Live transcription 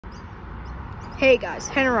Hey guys,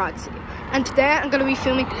 Henry Rides here, and today I'm going to be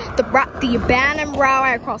filming the abandoned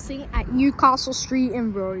railway crossing at Newcastle Street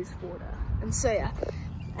in Rosewater. And so yeah,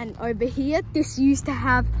 and over here, this used to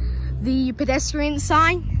have the pedestrian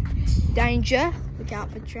sign, danger, look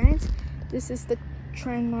out for trains. This is the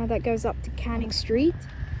train line that goes up to Canning Street,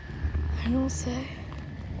 and also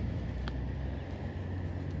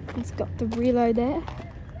it's got the relay there.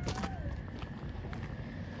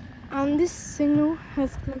 And this signal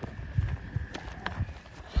has got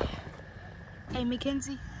a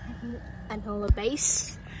Mck&h and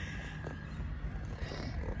base.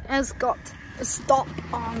 Has got a stop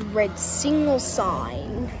on red signal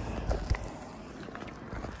sign,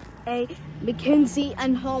 a Mck&h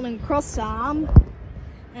and Holland crossarm,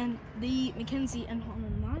 and the Mck&h and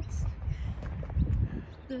Holland lights.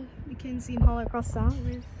 The Mck&h and Holland crossarm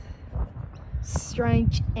with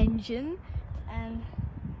strange engine and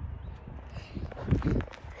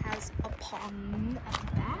has a pond at the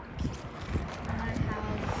back. And I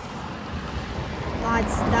have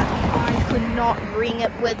lights that I could not ring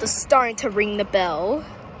it with the stone to ring the bell.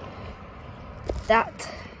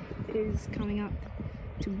 That is coming up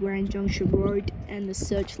to Grand Junction Road and the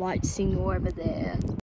searchlight signal over there.